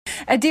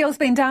A deal's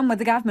been done with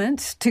the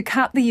government to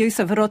cut the use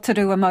of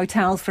Rotorua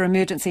motels for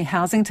emergency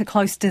housing to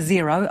close to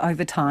zero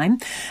over time.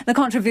 The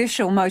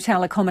controversial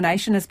motel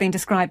accommodation has been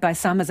described by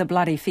some as a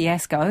bloody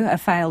fiasco, a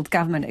failed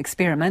government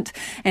experiment,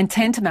 and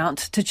tantamount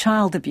to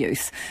child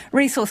abuse.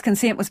 Resource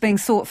consent was being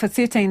sought for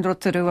 13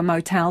 Rotorua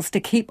motels to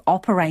keep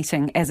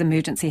operating as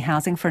emergency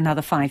housing for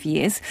another 5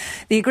 years.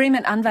 The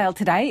agreement unveiled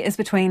today is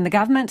between the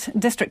government,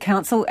 District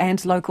Council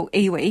and local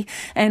iwi,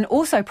 and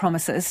also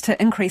promises to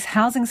increase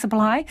housing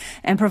supply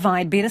and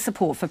provide better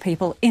support for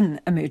people in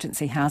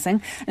emergency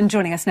housing. And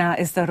joining us now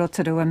is the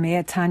Rotorua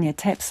Mayor, Tanya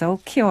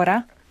Tapsell. Kia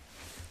ora.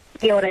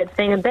 Kia ora. It's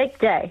been a big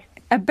day.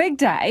 A big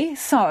day.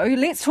 So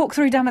let's talk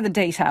through some of the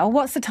detail.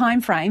 What's the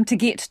time frame to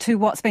get to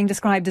what's being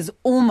described as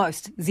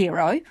almost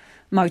zero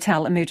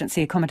motel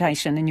emergency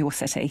accommodation in your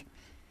city?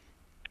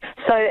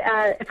 So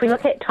if we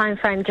look at time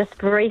frame just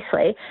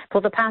briefly,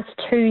 for the past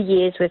 2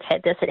 years we've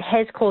had this. It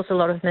has caused a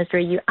lot of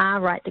misery. You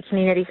are right. The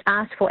community's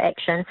asked for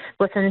action.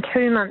 Within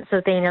 2 months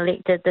of being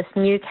elected, this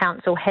new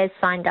council has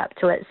signed up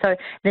to it. So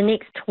the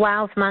next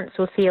 12 months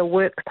will see a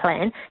work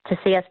plan to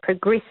see us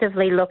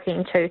progressively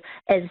looking to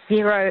as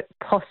zero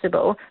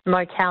possible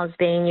motels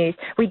being used.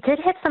 We did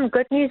have some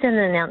good news in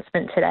the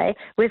announcement today.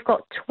 We've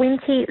got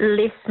 20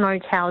 less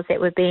motels that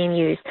were being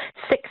used.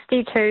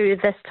 62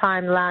 this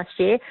time last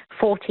year,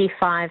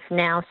 45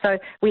 now. So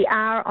we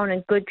are on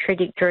a good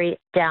trajectory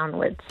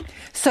downwards.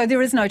 So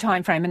there is no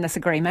time frame in this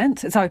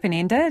agreement? It's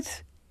open-ended?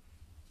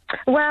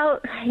 Well,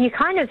 you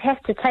kind of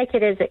have to take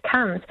it as it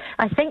comes.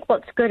 I think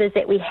what's good is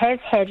that we have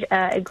had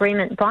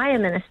agreement by a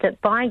minister,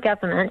 by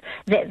government,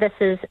 that this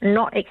is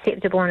not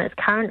acceptable in its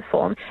current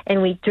form,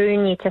 and we do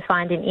need to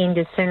find an end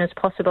as soon as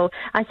possible.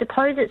 I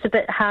suppose it's a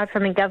bit hard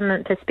from a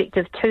government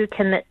perspective to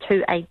commit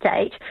to a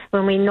date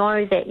when we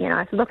know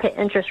that, look at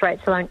interest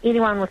rates alone.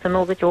 Anyone with a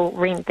mortgage or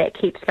rent that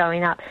keeps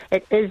going up,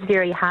 it is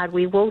very hard.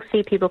 We will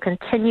see people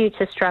continue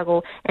to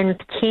struggle and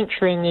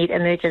potentially need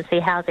emergency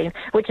housing,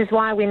 which is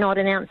why we're not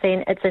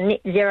announcing it's a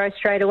net zero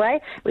straight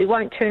away. We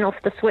won't turn off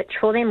the switch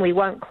for them. We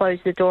won't close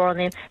the door on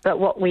them. But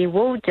what we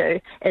will do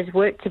is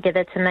work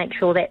together to make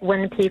sure that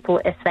when people,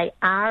 if they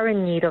are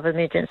in need of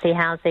emergency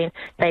housing,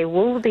 they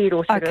will be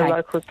Rotorua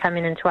locals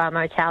coming into our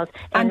motels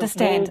and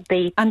Understand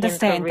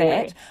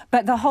that.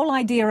 But the whole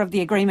idea of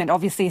the agreement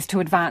obviously is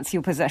to advance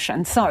your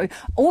position. So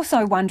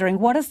also wondering,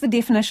 what is the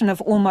definition of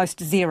almost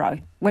zero,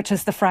 which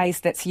is the phrase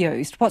that's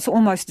used? What's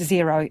almost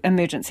zero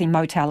emergency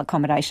motel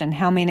accommodation?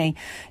 How many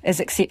is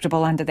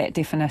acceptable under that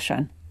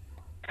definition?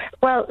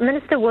 Well,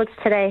 Minister Woods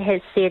today has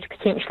said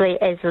potentially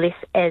as less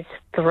as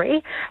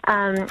 3.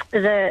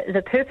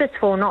 The purpose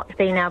for not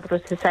being able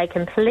to say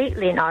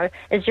completely no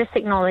is just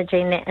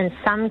acknowledging that in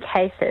some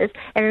cases,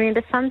 and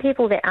remember, some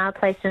people that are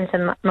placed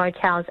into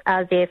motels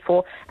are there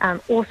for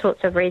all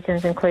sorts of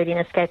reasons, including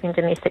escaping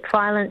domestic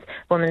violence.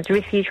 Women's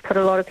Refuge put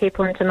a lot of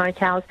people into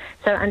motels.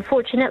 So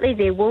unfortunately,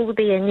 there will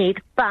be a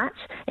need, but,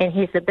 and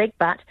here's the big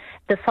but,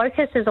 the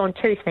focus is on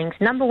 2 things.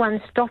 Number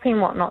 1, stopping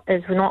what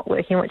is not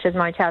working, which is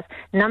motels.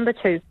 Number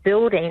 2,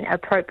 building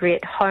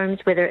appropriate homes,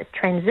 whether it's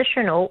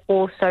transitional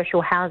or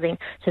social housing,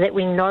 so that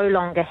we no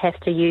longer have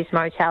to use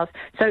motels.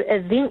 So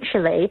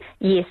eventually,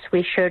 yes,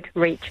 we should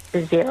reach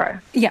zero.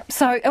 Yeah,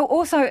 so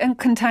also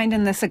contained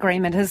in this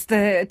agreement is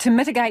to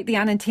mitigate the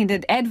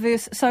unintended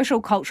adverse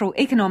social, cultural,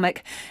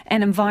 economic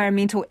and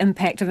environmental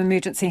impact of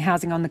emergency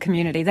housing on the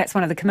community. That's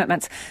one of the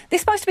commitments. They're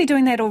supposed to be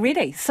doing that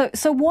already. So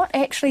what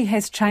actually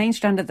has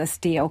changed under this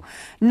deal?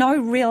 No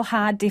real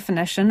hard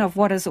definition of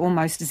what is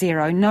almost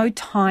zero, no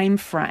time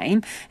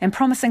frame, and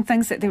promising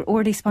things that they're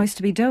already supposed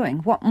to be doing.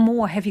 What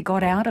more have you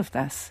got out of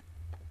this?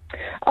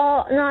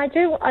 Oh, no, I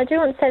do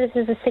want to say this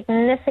is a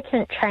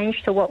significant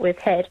change to what we've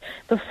had.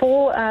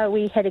 Before,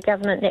 we had a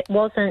government that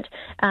wasn't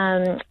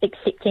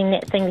accepting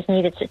that things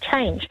needed to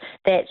change,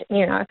 that,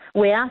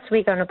 where else are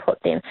we going to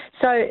put them?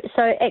 So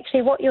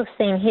actually what you're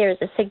seeing here is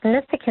a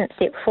significant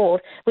step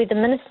forward where the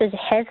ministers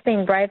have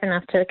been brave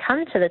enough to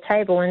come to the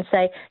table and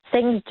say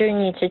things do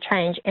need to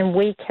change, and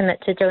we commit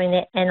to doing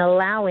that and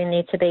allowing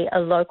there to be a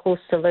local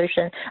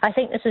solution. I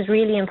think this is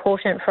really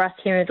important for us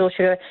here in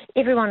Rotorua.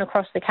 Everyone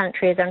across the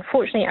country has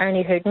unfortunately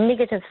only heard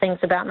negative things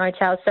about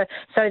motels.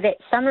 So that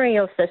summary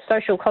of the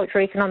social,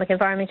 cultural, economic,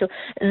 environmental,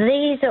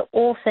 these are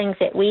all things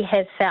that we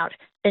have felt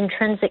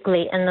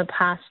intrinsically in the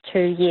past 2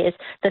 years.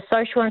 The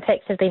social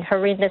impacts have been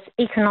horrendous.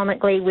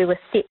 Economically, we were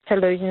set to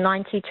lose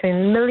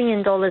 $92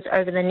 million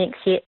over the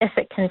next year if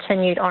it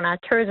continued on our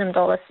tourism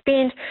dollar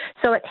spend.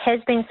 So it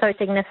has been so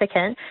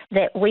significant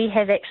that we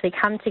have actually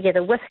come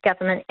together with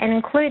government and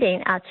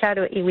including our Te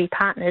Aroha iwi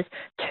partners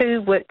to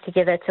work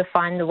together to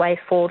find the way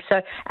forward.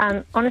 So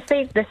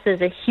honestly, this is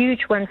a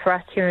huge win for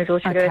us here in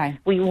Rotorua. Okay.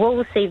 We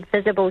will see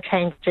visible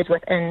changes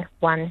within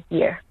 1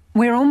 year.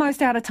 We're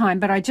almost out of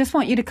time, but I just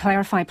want you to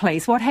clarify,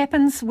 please. What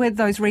happens with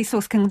those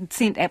resource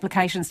consent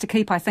applications to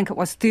keep, I think it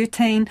was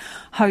 13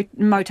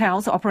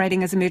 motels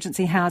operating as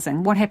emergency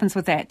housing? What happens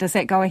with that? Does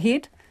that go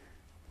ahead?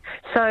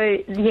 So,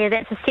 yeah,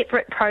 that's a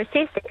separate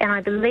process, and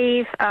I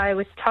believe I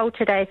was told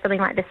today something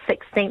like the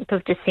 16th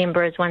of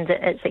December is when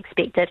it's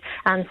expected,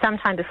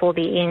 sometime before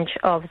the end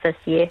of this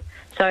year.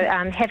 So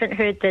haven't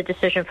heard the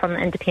decision from the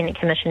independent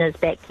commissioners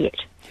back yet.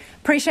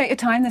 Appreciate your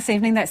time this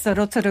evening. That's the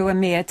Rotorua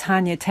Mayor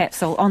Tanya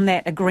Tapsell on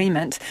that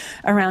agreement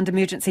around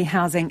emergency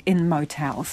housing in motels.